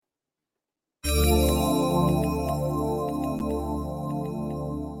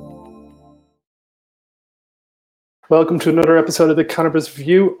Welcome to another episode of the Cannabis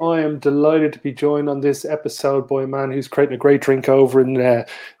Review. I am delighted to be joined on this episode by a man who's creating a great drink over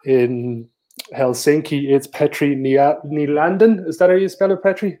in Helsinki. It's Petri Nyländen. Is that how you spell it,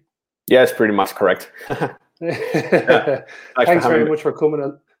 Petri? Yes, pretty much correct. Yeah. Thanks very much for coming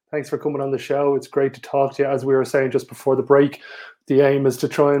on. Thanks for coming on the show. It's great to talk to you. As we were saying just before the break, the aim is to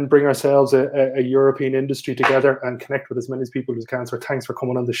try and bring ourselves a European industry together and connect with as many people as we can. So thanks for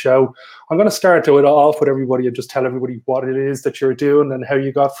coming on the show. I'm going to start it off with everybody and just tell everybody what it is that you're doing and how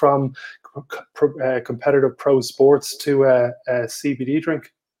you got from competitive pro sports to a CBD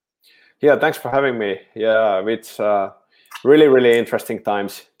drink. Yeah, thanks for having me. Yeah, it's really, really interesting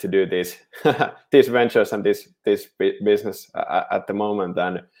times to do these ventures and this business at the moment.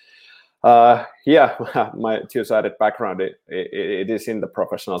 And my two-sided background it is in the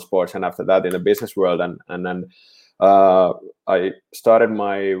professional sports and after that in the business world, and then I started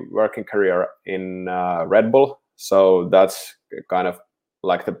my working career in Red Bull, so that's kind of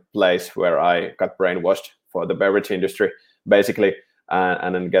like the place where I got brainwashed for the beverage industry basically,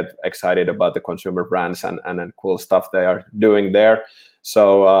 and then get excited about the consumer brands and then cool stuff they are doing there.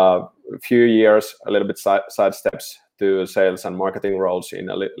 So a few years, a little bit side steps to sales and marketing roles in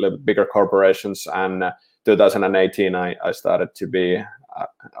a little bigger corporations, and 2018 I started to be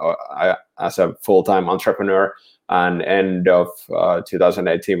as a full-time entrepreneur, and end of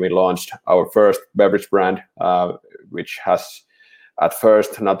 2018 we launched our first beverage brand, which has at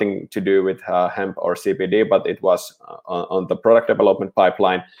first nothing to do with hemp or CBD, but it was on the product development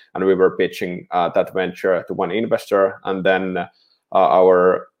pipeline, and we were pitching that venture to one investor, and then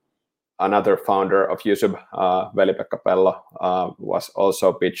another founder of YSUB, Veli-Pekka Pello, was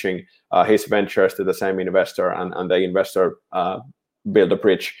also pitching his ventures to the same investor, and the investor built a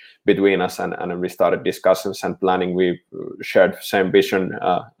bridge between us, and we started discussions and planning. We shared same vision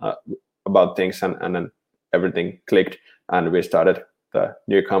about things, and then everything clicked, and we started the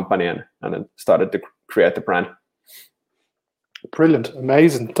new company and then started to create the brand. Brilliant,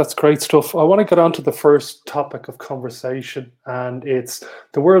 amazing. That's great stuff. I want to get on to the first topic of conversation, and it's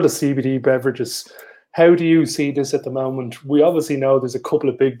the world of CBD beverages. How do you see this at the moment? We obviously know there's a couple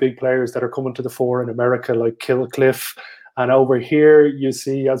of big players that are coming to the fore in America, like Cliff, and over here you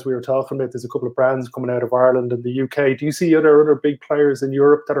see, as we were talking about, there's a couple of brands coming out of Ireland and the UK. Do you see other big players in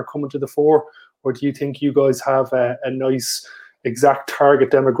Europe that are coming to the fore, or do you think you guys have a nice exact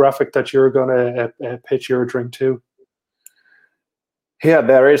target demographic that you're going to pitch your drink to? Yeah,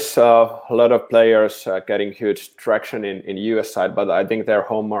 there is a lot of players getting huge traction in US side, but I think their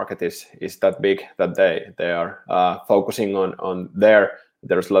home market is that big that they are focusing on there.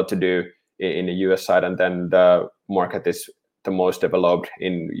 There's a lot to do in the US side, and then the market is the most developed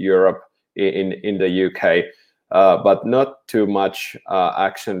in Europe, in the UK, but not too much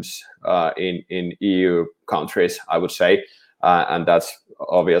actions in EU countries, I would say, and that's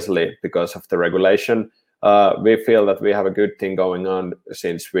obviously because of the regulation. We feel that we have a good thing going on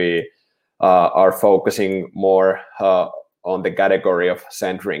since we are focusing more on the category of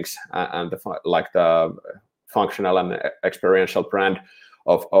scent drinks and the functional and experiential brand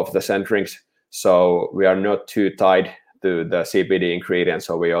of the scent drinks. So we are not too tied to the CBD ingredients.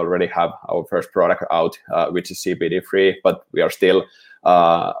 So we already have our first product out, which is CBD free, but we are still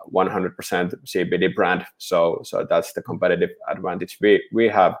 100% CBD brand. So that's the competitive advantage we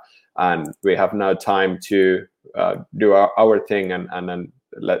have. And we have now time to do our thing, and then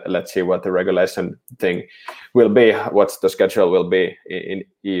let's see what the regulation thing will be, what the schedule will be in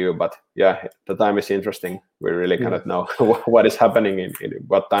EU. But yeah, the time is interesting. We really cannot know what is happening in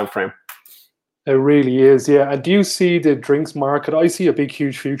what time frame. It really is, yeah. And do you see the drinks market? I see a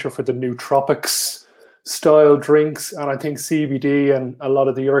huge future for the nootropics style drinks, and I think CBD and a lot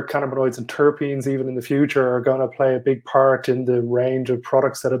of the other cannabinoids and terpenes even in the future are going to play a big part in the range of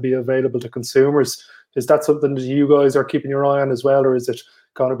products that will be available to consumers. Is that something that you guys are keeping your eye on as well, or is it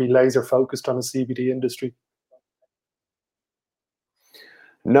going to be laser focused on a CBD industry?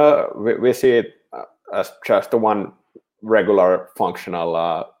 No, we see it as just the one regular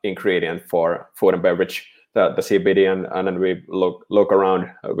functional ingredient for food and beverage, the CBD, and then we look around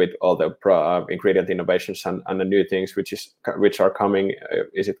with all the ingredient innovations and the new things which are coming.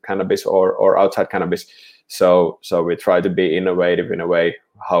 Is it cannabis or outside cannabis? So we try to be innovative in a way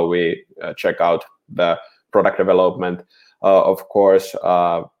how we check out the product development. Of course,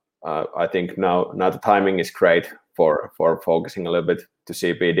 I think now the timing is great for focusing a little bit to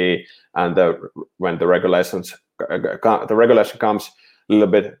CBD, and when the regulation comes a little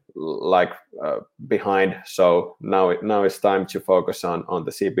bit like behind. So now it's time to focus on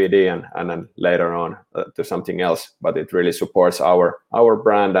the CBD and then later on to something else. But it really supports our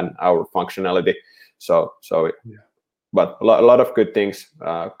brand and our functionality. So but a lot of good things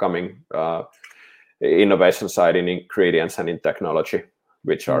coming innovation side in ingredients and in technology,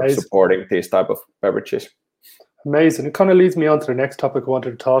 which are supporting these type of beverages. Amazing. It kind of leads me on to the next topic I wanted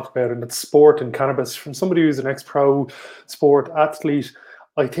to talk about, and it's sport and cannabis. From somebody who's an ex-pro sport athlete,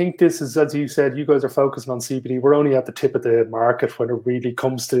 I think this is, as you said, you guys are focusing on CBD. We're only at the tip of the market when it really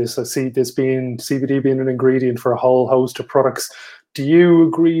comes to this. I see this being CBD being an ingredient for a whole host of products. Do you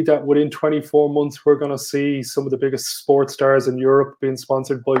agree that within 24 months, we're going to see some of the biggest sports stars in Europe being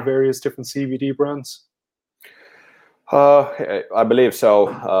sponsored by various different CBD brands? I believe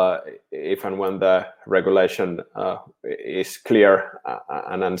so. If and when the regulation is clear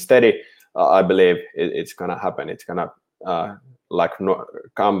and unsteady, I believe it's going to happen. It's going to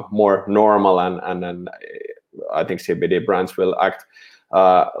come more normal, and then I think CBD brands will act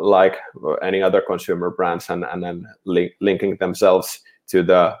like any other consumer brands, and then linking themselves to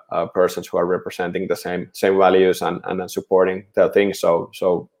the persons who are representing the same values and then supporting the thing.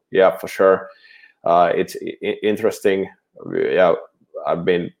 So yeah, for sure. It's interesting. Yeah, I've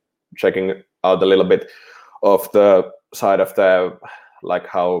been checking out a little bit of the side of the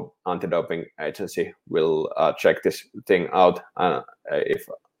how anti-doping agency will check this thing out. If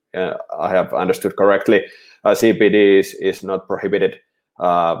I have understood correctly, CBD is not prohibited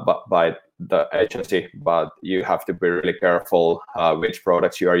by the agency, but you have to be really careful which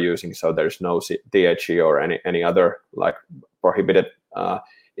products you are using. So there's no THC or any other prohibited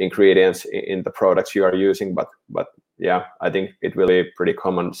ingredients in the products you are using, but yeah, I think it will be pretty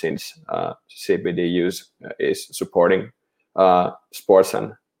common since CBD use is supporting sports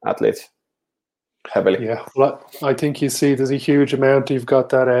and athletes heavily. Yeah, well, I think you see there's a huge amount. You've got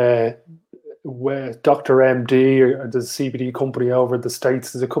that Dr. MD, or the CBD company over the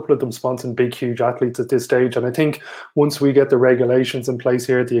States. There's a couple of them sponsoring big, huge athletes at this stage. And I think once we get the regulations in place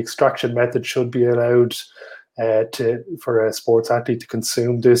here, the extraction method should be allowed for a sports athlete to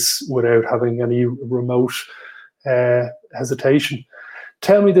consume this without having any remote hesitation.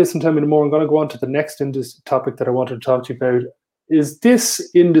 Tell me this and tell me more. I'm going to go on to the next topic that I wanted to talk to you about. Is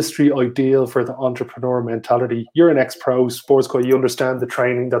this industry ideal for the entrepreneur mentality? You're an ex-pro sports guy. You understand the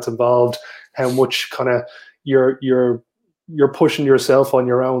training that's involved, how much kind of you're pushing yourself on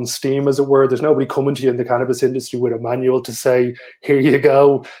your own steam, as it were. There's nobody coming to you in the cannabis industry with a manual to say, here you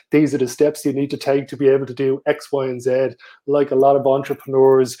go, these are the steps you need to take to be able to do X, Y, and Z. Like a lot of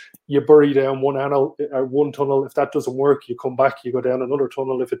entrepreneurs, you bury down one tunnel. If that doesn't work, you come back, you go down another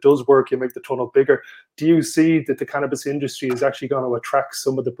tunnel. If it does work, you make the tunnel bigger. Do you see that the cannabis industry is actually going to attract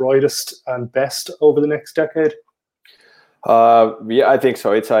some of the brightest and best over the next decade? Yeah, I think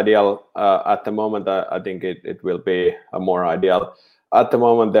so. It's ideal at the moment. I think it will be more ideal. At the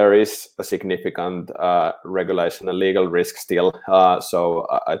moment, there is a significant regulation and legal risk still. So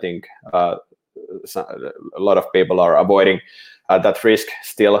I think a lot of people are avoiding that risk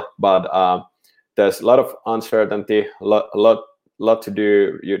still. But there's a lot of uncertainty, a lot to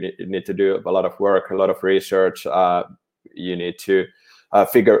do. You need to do a lot of work, a lot of research. You need to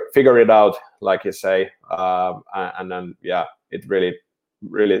figure it out, like you say, and then yeah, it really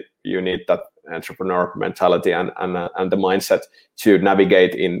you need that entrepreneur mentality and the mindset to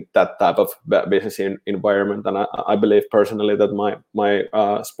navigate in that type of business environment. And I believe personally that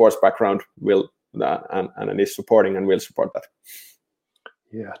my sports background will and is supporting and will support that.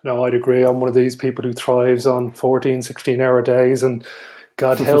 Yeah, no, I'd agree. I'm one of these people who thrives on 14, 16-hour days, and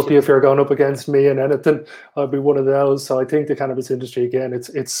God help you if you're going up against me and anything. I'll be one of those. So I think the cannabis industry, again,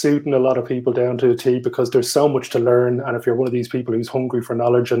 it's suiting a lot of people down to a T, because there's so much to learn. And if you're one of these people who's hungry for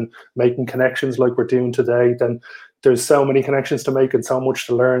knowledge and making connections like we're doing today, then there's so many connections to make and so much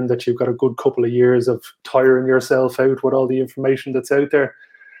to learn that you've got a good couple of years of tiring yourself out with all the information that's out there.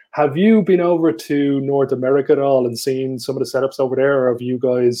 Have you been over to North America at all and seen some of the setups over there, or have you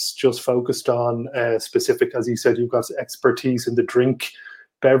guys just focused on specific, as you said, you've got expertise in the drink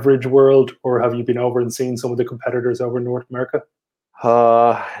beverage world, or have you been over and seen some of the competitors over in North America?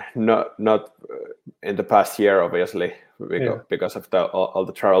 Not in the past year, obviously, because of all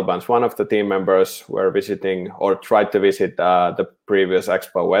the travel bans. One of the team members were visiting or tried to visit the previous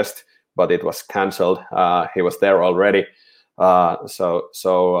Expo West, but it was cancelled. He was there already. So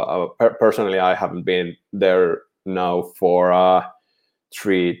personally, I haven't been there now for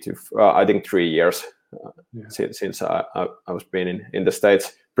 3 years since I was been in the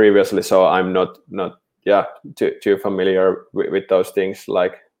States previously. So I'm not too familiar with those things.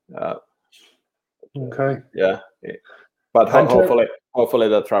 Okay. Yeah, but hopefully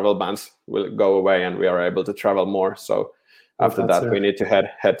the travel bans will go away and we are able to travel more. So after that, we need to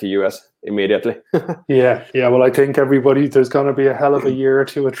head to US immediately. Yeah. Well, I think there's going to be a hell of a year or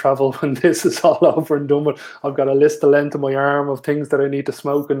two of travel when this is all over and done with. I've got a list the length of my arm of things that I need to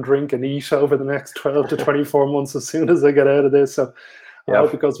smoke and drink and eat over the next 12 to 24 months as soon as I get out of this. So I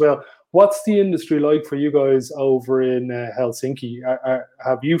hope it goes well. What's the industry like for you guys over in Helsinki?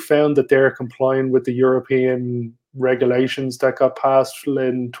 Have you found that they're complying with the European regulations that got passed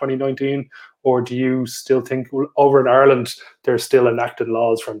in 2019? Or do you still think over in Ireland, there's still enacted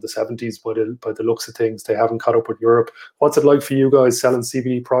laws from the 70s by the looks of things? They haven't caught up with Europe. What's it like for you guys selling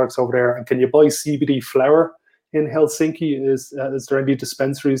CBD products over there? And can you buy CBD flower in Helsinki? Is there any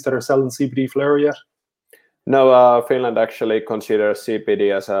dispensaries that are selling CBD flower yet? No, Finland actually considers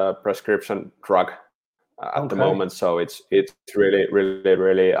CBD as a prescription drug at the moment. So it's really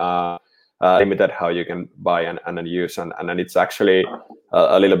limited how you can buy and use, and it's actually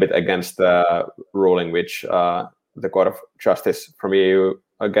a little bit against the ruling which the Court of Justice from EU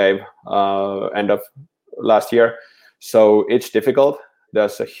gave end of last year. So it's difficult.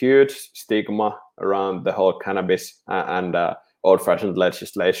 There's a huge stigma around the whole cannabis and old-fashioned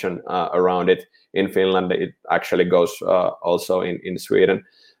legislation around it. In Finland, it actually goes also in Sweden.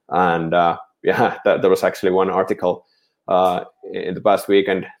 And there was actually one article in the past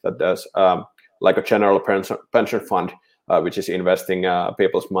weekend that there's like a general pension fund which is investing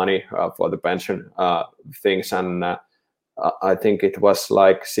people's money for the pension things, and I think it was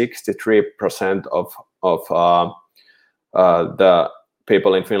like 63% of the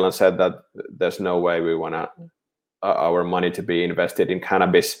people in Finland said that there's no way we want our money to be invested in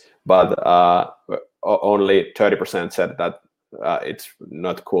cannabis, but only 30% said that it's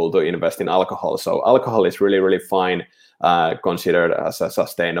not cool to invest in alcohol. So alcohol is really fine, considered as a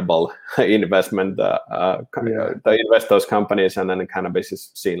sustainable investment. They invest those companies, and then cannabis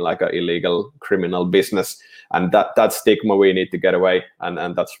is seen like an illegal criminal business, and that stigma we need to get away,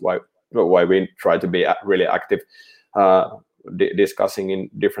 and that's why we try to be really active, discussing in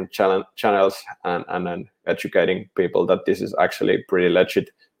different channels and then educating people that this is actually a pretty legit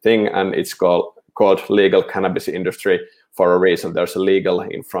thing, and it's called legal cannabis industry for a reason. There's a legal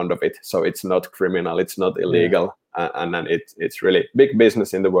in front of it, so it's not criminal, it's not illegal, and then it's really big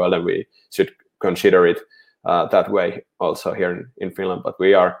business in the world, and we should consider it that way also here in Finland. But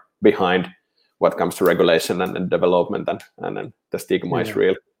we are behind what comes to regulation and development, and then the stigma is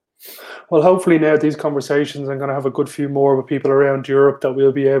real. Well, hopefully now these conversations, I'm going to have a good few more with people around Europe that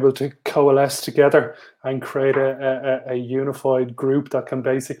we'll be able to coalesce together and create a unified group that can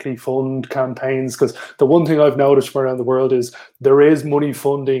basically fund campaigns. Because the one thing I've noticed from around the world is there is money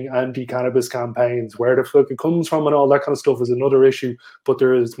funding anti-cannabis campaigns. Where the fuck it comes from and all that kind of stuff is another issue, but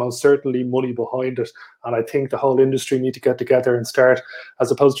there is most certainly money behind it. And I think the whole industry need to get together and start,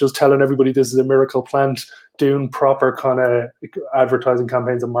 as opposed to just telling everybody this is a miracle plant, doing proper kind of advertising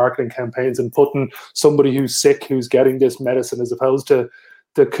campaigns and marketing campaigns and putting somebody who's sick, who's getting this medicine, as opposed to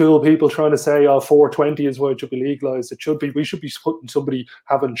the cool people trying to say, 420 is why it should be legalized. We should be putting somebody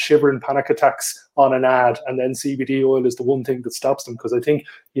having shivering panic attacks on an ad, and then CBD oil is the one thing that stops them, because I think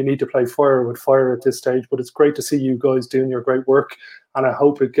you need to play fire with fire at this stage. But it's great to see you guys doing your great work, and I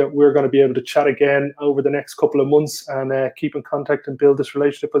hope we're going to be able to chat again over the next couple of months and keep in contact and build this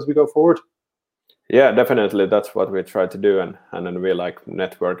relationship as we go forward. Yeah, definitely. That's what we try to do, and then we like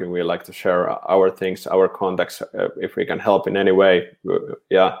networking. We like to share our things, our contacts, if we can help in any way.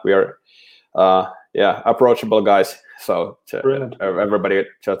 We are approachable guys. So everybody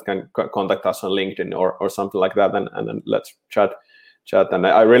just can contact us on LinkedIn or something like that, and then let's chat. And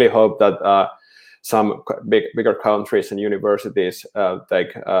I really hope that some bigger countries and universities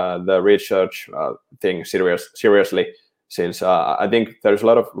take the research thing seriously. Since I think there's a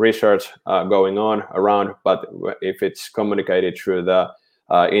lot of research going on around, but if it's communicated through the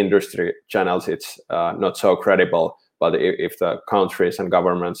industry channels, it's not so credible. But if the countries and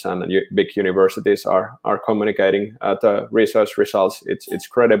governments and big universities are communicating the research results, it's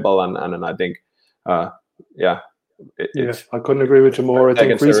credible, and I think, I couldn't agree with you more. I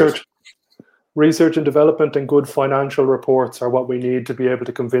think research and development and good financial reports are what we need to be able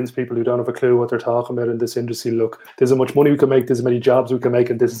to convince people who don't have a clue what they're talking about in this industry. Look, there's how much money we can make, there's how many jobs we can make,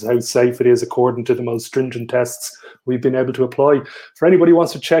 and this is how safe it is according to the most stringent tests we've been able to apply. For anybody who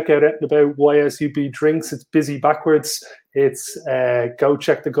wants to check out anything about YSUB drinks, it's busy backwards. It's go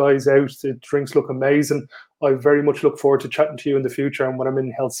check the guys out. The drinks look amazing. I very much look forward to chatting to you in the future, and when I'm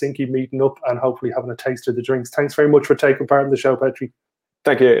in Helsinki, meeting up and hopefully having a taste of the drinks. Thanks very much for taking part in the show, Petri.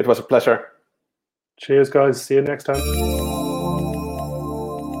 Thank you. It was a pleasure. Cheers, guys. See you next time.